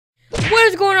What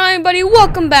is going on, everybody?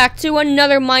 Welcome back to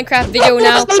another Minecraft video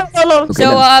now.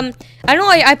 So, I know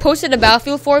I posted a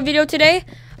Battlefield 4 video today,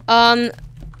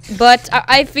 but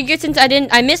I figured since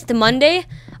I missed Monday,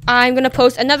 I'm gonna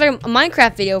post another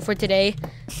Minecraft video for today,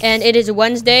 and it is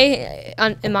Wednesday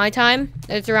in my time.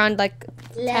 It's around like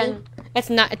 10.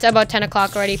 It's about 10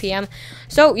 o'clock already p.m.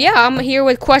 So yeah, I'm here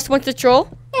with Quest Wants to Troll,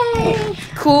 Yay.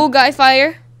 Cool Guy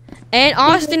Fire, and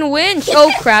Austin Winch.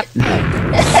 Oh crap!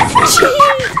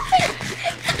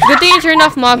 Good thing you turned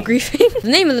off mob griefing. The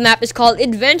name of the map is called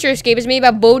Adventure Escape. It's made by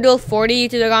Bodil40.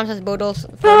 YouTube.com says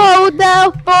Bodil40.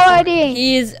 Bodil40.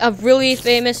 He's a really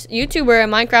famous YouTuber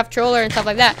and Minecraft troller and stuff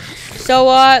like that. So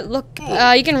look,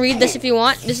 you can read this if you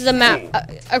want. This is a map,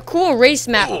 a cool race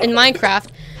map in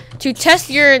Minecraft to test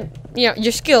your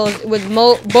skills with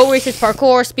boat races,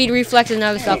 parkour, speed, reflex, and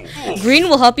other stuff. Green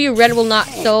will help you, red will not.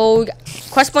 So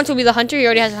Quest Punch will be the hunter. He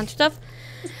already has hunter stuff.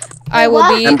 I will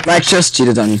be. And Black just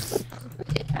cheated on you.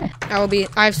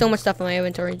 I have so much stuff in my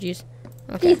inventory. Jeez.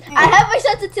 Okay. Jeez, I have my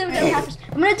sensitivity.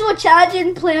 I'm gonna do a challenge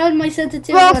and play on my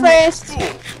sensitivity. Go first.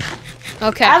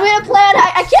 Okay. I'm gonna play on.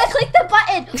 I can't click the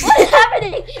button. What is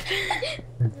happening?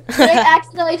 I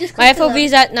accidentally just My clicked FOV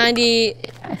is at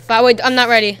 95. Wait, I'm not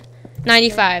ready.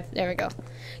 95. There we go.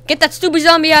 Get that stupid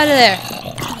zombie out of there.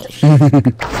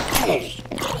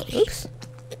 Oops.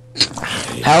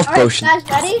 Health potion. Guys,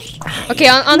 ready? Okay,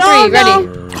 on No, 3. Ready.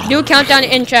 Do a countdown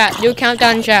in chat. Do a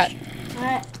countdown in chat.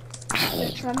 Alright.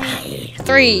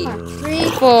 3, 3,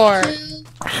 4. 2,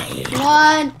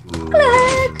 1.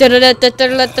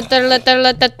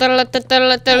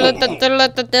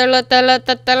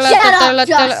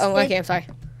 Oh, okay, I'm sorry.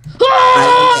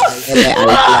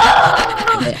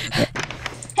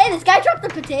 Hey, this guy dropped the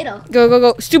potato. Go, go,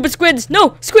 go. Stupid squids.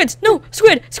 No, squids. No,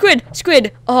 squid.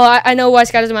 Oh, I know why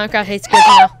Scott in Minecraft hates squids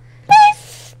now.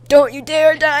 Don't you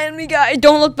dare die on me, guys.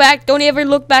 Don't look back. Don't ever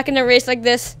look back in a race like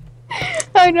this.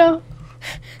 I know.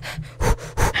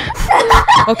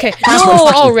 Okay. No,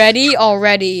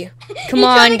 already. Come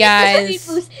on, guys. He's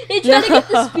trying to get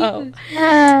the speed boost.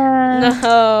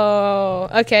 No.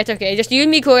 Okay, it's okay. Just you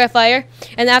and me, Cool Guy Fire.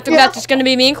 And after that, it's gonna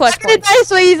be me and Quest I did Points. die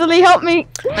so easily. Help me.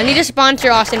 I need a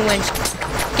sponsor, Austin Winch.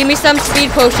 Give me some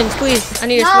speed potions, please. I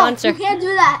need a No, sponsor. you can't do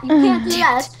that. You can't do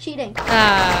that. That's cheating.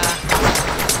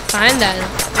 Fine then.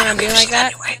 You wanna be like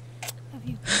that?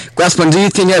 Graspon, do you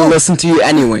think I listen to you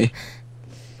anyway?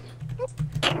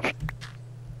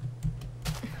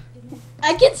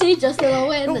 I can see Justin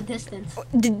away in the distance.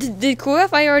 Did Cool Guy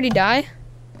Fire already die?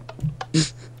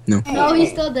 No. No, he's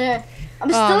still there. I'm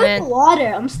still man. in the water.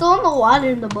 I'm still in the water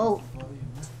in the boat.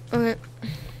 Okay.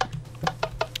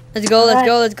 Let's go.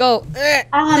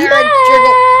 I'm back.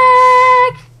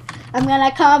 I'm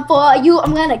gonna come for you.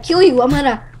 I'm gonna kill you. I'm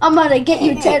gonna get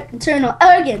you eternal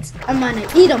arrogance. I'm gonna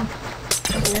eat him.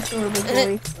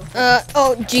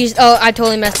 Oh jeez. Oh, I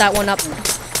totally messed that one up.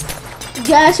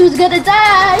 Guess who's gonna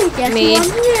die? Guess Me. who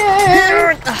I'm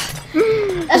here.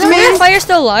 Is Cool Guy Fire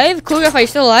still alive? Cool Guy Fire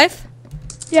still alive?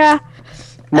 Yeah.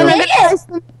 No. Make it.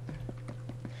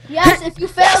 Yes, if you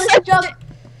fail this jump.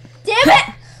 Damn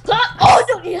it! Oh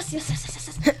no! Yes.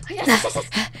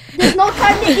 There's no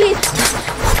time to eat.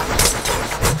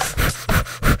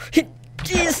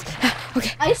 Jeez.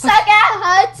 Okay. I suck at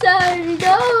hunter.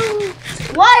 No.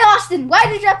 Why, Austin? Why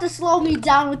did you have to slow me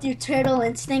down with your turtle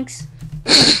instincts?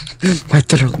 My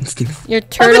turtle instincts. Your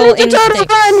turtle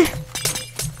instinct.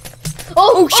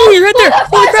 Oh shit, you're right there. Holy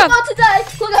Fire's crap. about to die.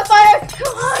 Look at fire.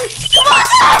 Come on.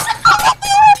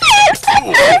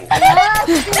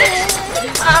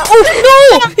 Oh no!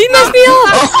 He messed me up.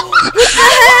 What the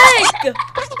heck?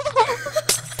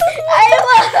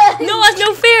 No, that's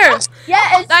no fair.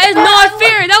 Yeah, it's That is not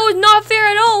fair. That was not fair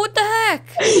at all. What the heck?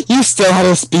 You still had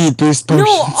a speed boost potion.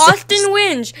 No, Austin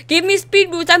Winch gave me a speed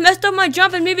boost. I messed up my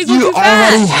jump and maybe go You too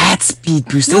already fast. had speed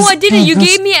boost. No, I didn't. You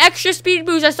gave me extra speed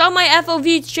boost. I saw my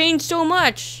FOV change so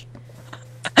much.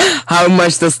 How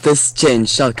much does this change,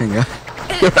 Shotgun?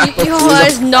 Yo,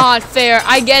 that's not fair.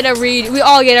 I get a we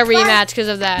all get a rematch because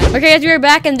of that. Okay, guys, we're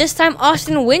back, and this time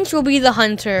Austin Winch will be the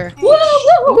hunter.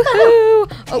 Woohoo!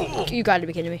 Oh, you gotta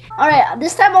be kidding me. Alright,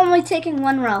 this time I'm only taking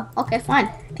one row. Okay, fine.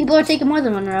 People are taking more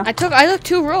than one row. I took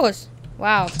 2 rows.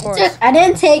 Wow, of course. I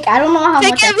didn't take. I don't know how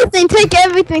much. Take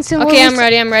everything. So Okay, I'm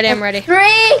ready.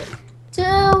 3, 2,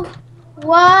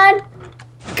 1.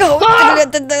 Go!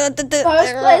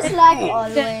 First place like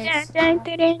always.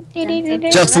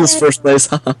 Justin's first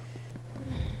place. No,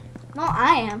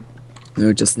 I am.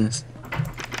 No, Justin is.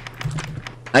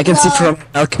 I can see from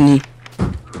balcony.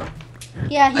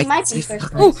 Yeah, he I might can be see first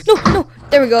from- place. Oh, no.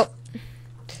 There we go.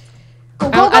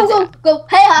 Go.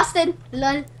 Hey, Austin.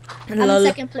 Lol. I'm in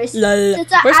second place. Lol.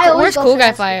 Since I always Where's go Cool for Guy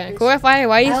that Fire? speed Cool Guy Fire,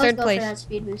 why are I you always third go place? for that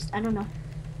speed boost. I don't know.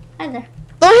 Hi there.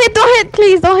 Don't hit,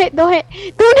 please. Don't hit.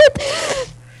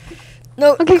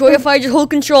 No, Okay, Cool Guy good. Fire, just hold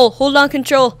control. Hold on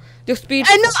control. Your speed.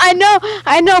 I know,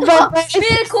 but Me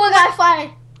and Cool Guy Fire.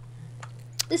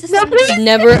 This is No, something. please.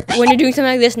 Never, when you're doing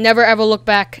something like this, never ever look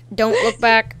back. Don't look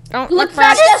back. Don't Look look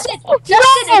back, back. Justin. Justin,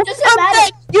 it doesn't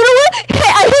matter. You know what?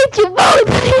 Hey, I hate you both.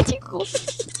 I hate you.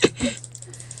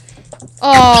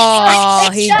 Oh,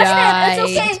 he Justin, died.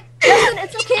 it's okay. Justin,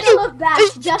 it's okay to look back.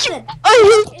 Justin.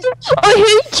 I hate you. I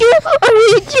hate you. I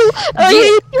hate you. I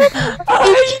hate you. I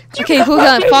hate you. Okay, Cool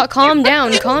Guy, calm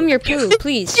down. Calm your poo,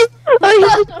 please. I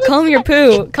hate you. Calm your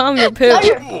poo. Calm your poo. What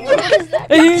is that?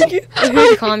 I hate you. I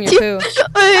hate you. Calm your poo.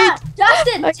 I hate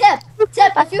Justin, tip.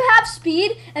 If you have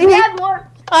speed, if you have more,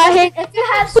 I hate. if you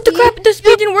have What the speed, crap? The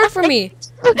speed didn't work for me.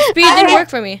 The speed didn't work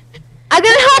for me. I'm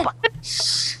gonna help.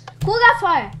 Cool Guy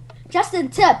Fire. Justin,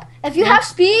 tip. If you Yeah. have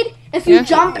speed, if you Yeah.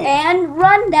 jump and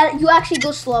run, that you actually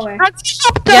go slower.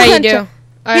 Yeah, you do.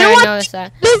 I noticed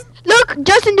that. Look,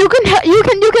 Justin, you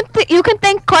can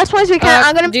thank class points because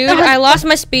I'm gonna. Dude, I lost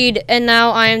my speed and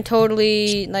now I am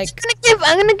totally like.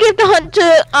 I'm gonna give the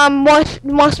hunter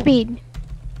more speed.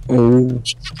 Oh.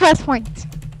 Class points.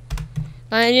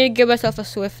 I need to give myself a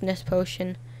swiftness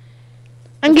potion.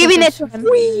 I'm giving it to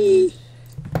Swiftness-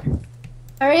 him.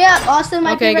 Hurry up, Austin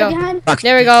might Okay, be right go. behind. Fuck.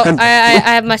 There we go. I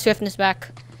have my swiftness back.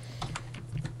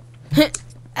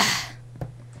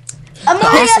 I'm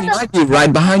already Austin at the, might be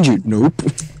right behind you. Nope.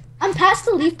 I'm past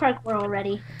the leaf parkour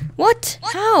already. What?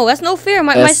 How? That's no fair.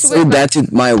 My That's so bad to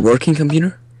my working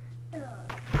computer.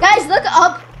 Guys, look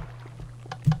up.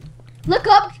 Look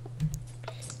up.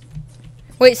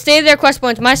 Wait, stay there, quest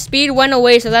points. My speed went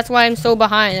away, so that's why I'm so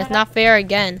behind. It's not fair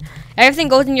again. Everything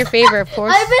goes in your favor, of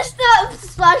course. I missed the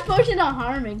splash potion on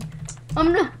harming.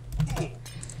 I'm going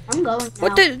now.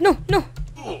 What the? No.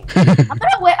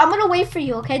 I'm gonna wait for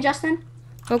you, okay, Justin?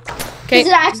 Okay. Is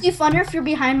it actually funner if you're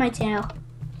behind my tail?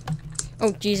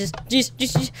 Oh, Jesus.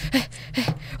 Jesus.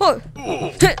 Oh.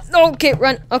 Okay,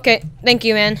 run. Okay, thank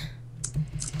you, man.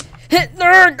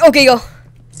 Okay, go.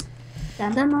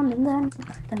 Dun, dun, dun, dun, dun,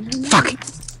 dun, dun. Fuck.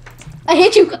 I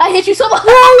hate you so much.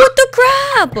 Whoa, what the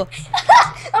crap?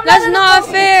 I'm That's in the not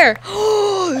boat. fair.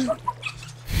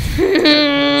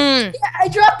 I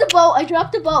dropped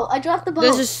the boat.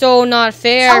 This is so not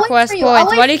fair, I'll wait quest for you, I'll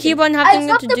points. wait Why do you for keep you. on I having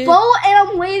dropped to the do? boat and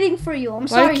I'm waiting for you. I'm Why do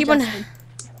sorry, you keep on? Justin.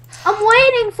 I'm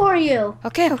waiting for you.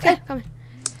 Okay, come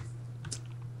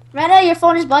Rena, your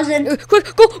phone is buzzing. on.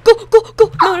 Quick, go.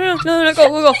 No,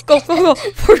 go.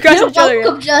 Poor guys You're each other.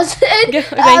 welcome, Justin. Yeah,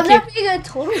 I'm thank not being a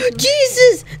total.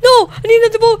 Jesus! No! I need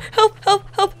another boat! Help!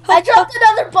 I dropped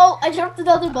another boat.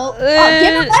 Oh,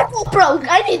 give me my boat, bro.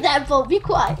 I need that boat. Be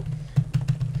quiet.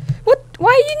 What?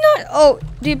 Why are you not? Oh,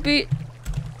 DP.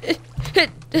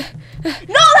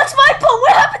 No, that's my boat.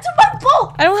 What happened to my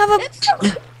boat? I don't have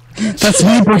a. It's That's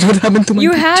me, but what happened to my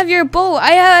You have your boat.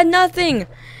 I had nothing.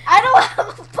 I don't have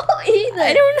a boat either.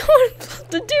 I don't know what I'm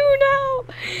supposed to do now.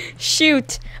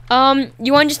 Shoot.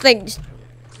 You want to just like.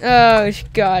 Oh,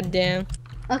 goddamn.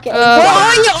 Okay. Where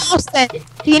are you, Austin?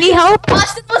 Do you need help?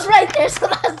 Austin was right there, so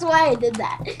that's why I did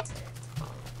that.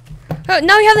 Oh,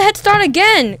 now you have the head start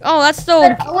again. Oh, that's so.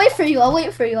 I'll wait for you.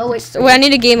 Wait, I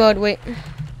need a game mode. Wait.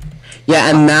 Yeah,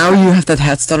 and now you have that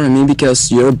head start on me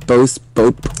because you're both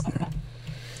boat.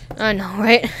 I know,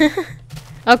 right?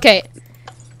 Okay.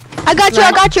 I got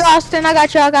you, Austin. I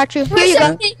got you. Here you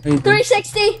go.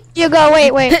 360. Here you go.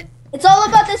 Wait. It's all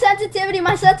about the sensitivity.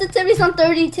 My sensitivity's on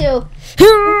 32. 60.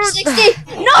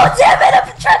 No, damn it!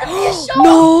 I'm trying to be a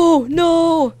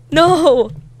show. No.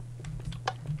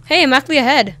 Hey, I'm actually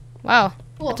ahead. Wow,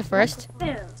 Cool. that's a first.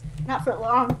 Not for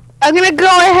long. I'm gonna go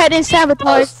ahead and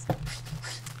sabotage.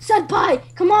 Senpai,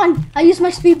 come on. I use my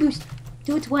speed boost.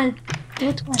 Do it well.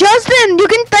 Justin, you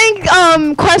can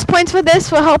thank quest points for this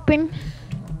for helping.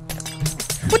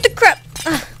 What the crap?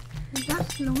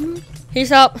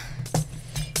 He's up.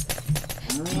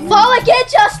 Fall again,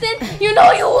 Justin. You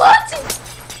know you want it.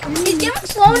 He's giving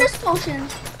slowness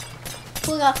potions.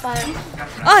 Who got fire?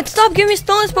 Oh, stop giving me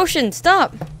stolen potions.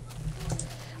 Stop.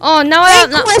 Oh, now I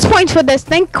have. Thank quest points for this.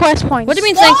 Thank quest points. What do you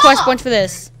mean thank quest points for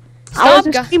this? I Stop.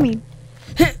 wasn't screaming.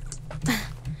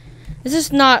 This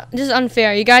is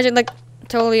unfair. You guys are like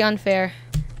totally unfair.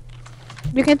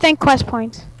 You can thank quest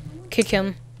points. Kick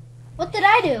him. What did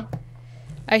I do?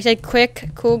 I said quick,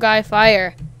 cool guy,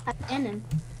 fire. I banned him.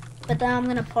 But then I'm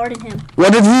gonna pardon him.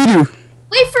 What did we do?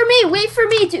 Wait for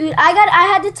me, dude. I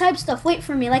had to type stuff. Wait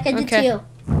for me, like I did to Okay. you.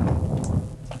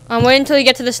 Wait until you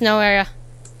get to the snow area.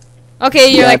 Okay,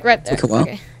 you're Yeah, like right there. take a while.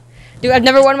 Okay. Dude, I've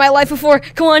never won my life before.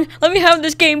 Come on, let me have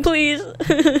this game, please.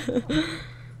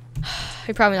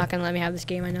 You're probably not gonna let me have this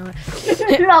game. I know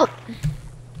it. No.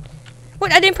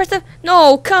 What? I didn't press the.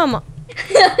 No, come on.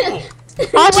 Austin,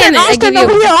 Damn it, I Austin, give you-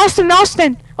 over here,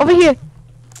 Austin, over here.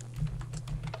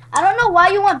 I don't know why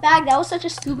you went back. That was such a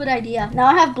stupid idea. Now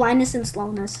I have blindness and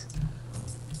slowness.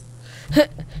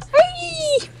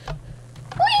 Whee!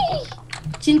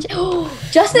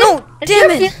 Justin, No,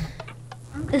 damn it.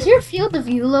 Is your field of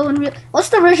view low and real? What's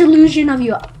the resolution of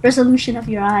your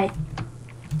eye?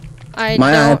 I My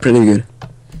eye don't. pretty good.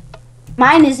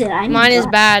 Mine isn't. I need Mine is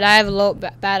glasses. bad. I have low,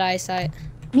 bad eyesight.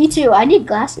 Me too. I need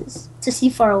glasses to see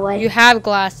far away. You have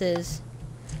glasses.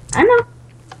 I know.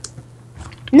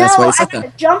 No, That's why you I said gotta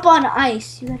that. jump on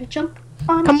ice. You gotta jump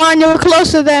on. Come on, you're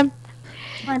close to them.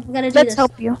 Come on, we gotta do Let's this.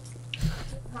 help you.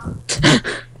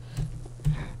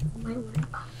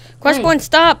 Quest point,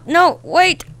 stop. No,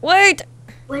 wait.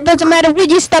 Doesn't matter. We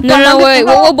just step No, on no, them. wait.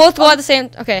 We'll both go at the same.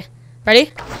 Okay,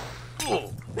 ready?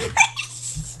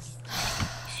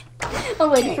 I'm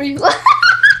waiting for you.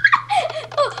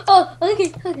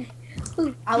 Okay.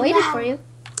 Ooh, I waited for you.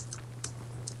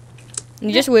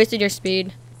 You just wasted your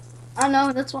speed. I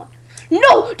know, that's what.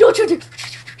 No! Don't you do.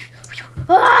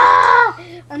 Ah!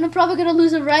 I'm probably gonna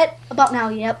lose it right about now,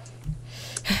 yep.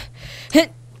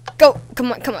 Go.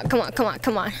 Come on.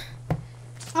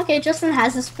 Okay, Justin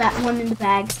has this fat one in the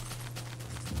bag.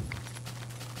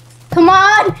 Come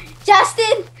on!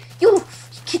 Justin! You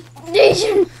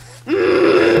nation!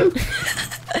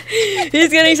 He's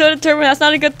getting so determined. That's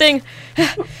not a good thing.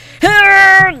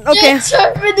 Okay.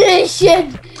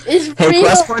 Determination is Hey, real.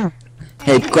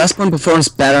 Quest point performs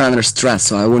better under stress,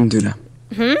 so I wouldn't do that.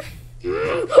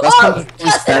 Oh,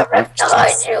 Justin, I'm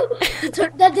behind you.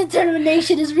 That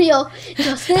determination is real.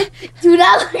 Justin, do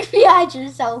not look behind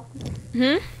yourself.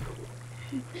 Determination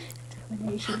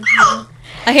is real.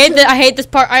 I hate this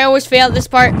part. I always fail at this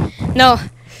part. No.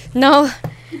 You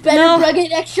better No. bring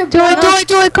an extra Do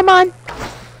it, come on.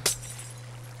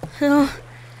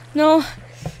 No.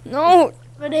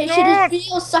 Determination is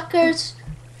real, suckers.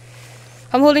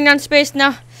 I'm holding down space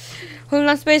now. Holding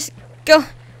down space. Go.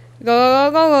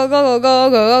 Go.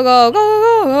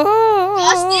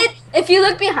 Justin, if you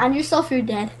look behind yourself, you're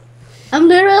dead. I'm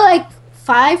literally like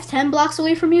 5-10 blocks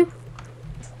away from you.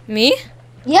 Me?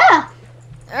 Yeah.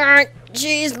 Alright.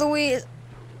 Jeez Louise.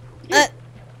 Look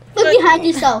behind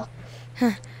yourself.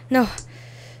 No.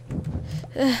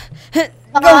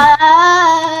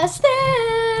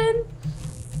 Justin.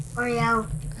 Oreo.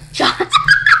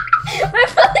 My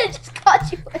brother just called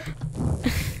you.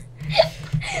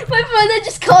 My brother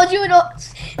just called you an.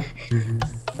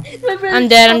 I'm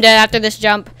dead after this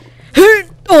jump.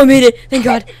 Oh, I made it. Thank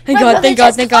God. Thank God.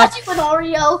 Called you an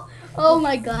Oreo. Oh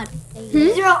my God.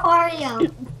 You're an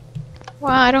Oreo.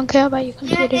 Well, I don't care about your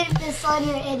You're computer. the son,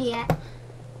 you're an idiot.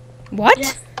 What?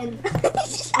 Justin.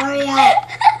 Oreo.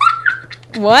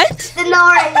 What? An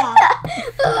Oreo.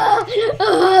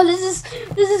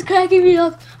 This is cracking me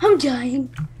up. I'm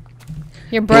dying.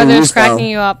 Your brother's lose now. cracking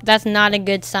you up. That's not a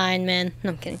good sign, man.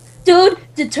 No, I'm kidding. Dude,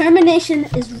 determination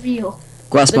is real.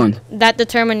 Quest point. That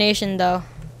determination, though.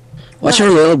 What's your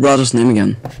little brother's name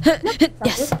again?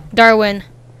 Yes. Darwin.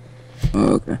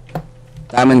 Oh, okay.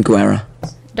 Diamond Guerra.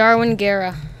 Darwin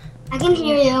Guerra. I can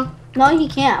hear you. No, he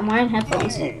can't. I'm wearing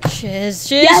headphones.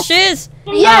 Shiz. Yes.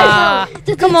 Ah,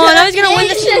 come on, I was gonna win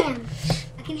this shit.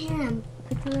 I can hear him.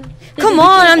 Come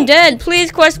on, I'm dead.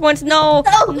 Please, quest points. No.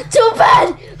 No, too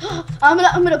bad. I'm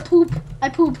gonna poop. I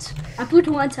pooped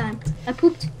one time. I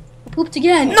pooped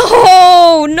again.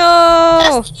 No.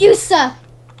 Just you suck.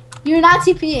 You're not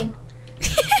TPing.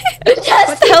 What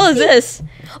the hell is this?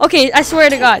 Okay, I swear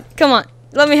to God. Come on.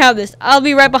 Let me have this. I'll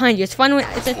be right behind you. It's fun when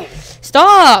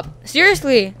stop.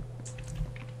 Seriously.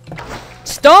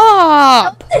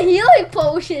 Stop. The healing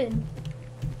potion.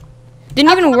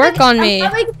 Didn't even work on me.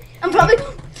 I'm probably.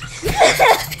 I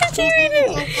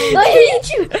hate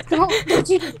you. Don't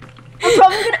you.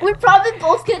 We're probably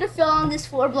both gonna fail on this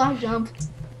 4-block jump.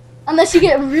 Unless you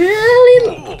get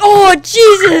really. Oh,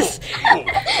 Jesus.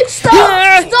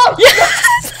 Stop! Stop!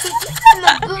 Yes.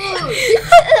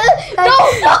 No!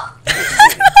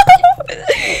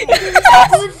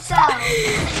 Good sound.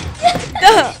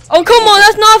 Oh, come on.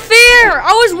 That's not fair.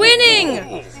 I was winning.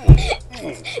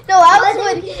 No, I was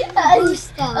winning.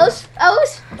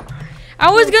 I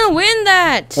was going to win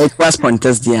that. Hey, Quest point,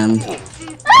 that's the end.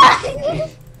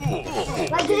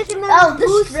 Oh,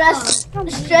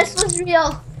 the stress was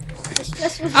real.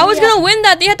 I was going to win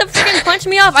that. They had to freaking punch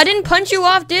me off. I didn't punch you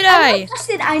off, did I?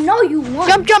 Justin, I know you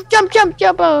won. Jump.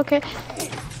 Oh, okay.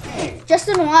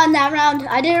 Justin won that round.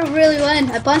 I didn't really win.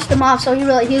 I punched him off, so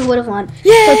he would have won.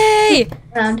 Yay!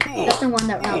 Justin won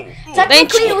that round.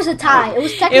 Technically, it was a tie. It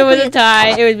was technically It was a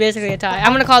tie. It was basically a tie.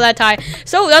 I'm gonna call that tie.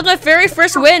 So that was my very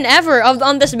first win ever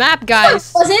on this map,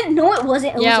 guys. Was it? No, it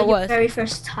wasn't. It Yeah, was it was. your very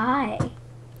first tie.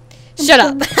 Shut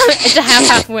up. It's a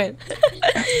half win.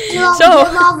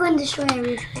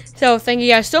 So thank you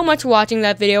guys so much for watching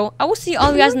that video. I will see all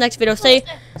of you guys in the next video. Say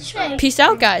peace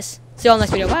out, guys. See you all in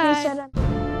the next video. Bye.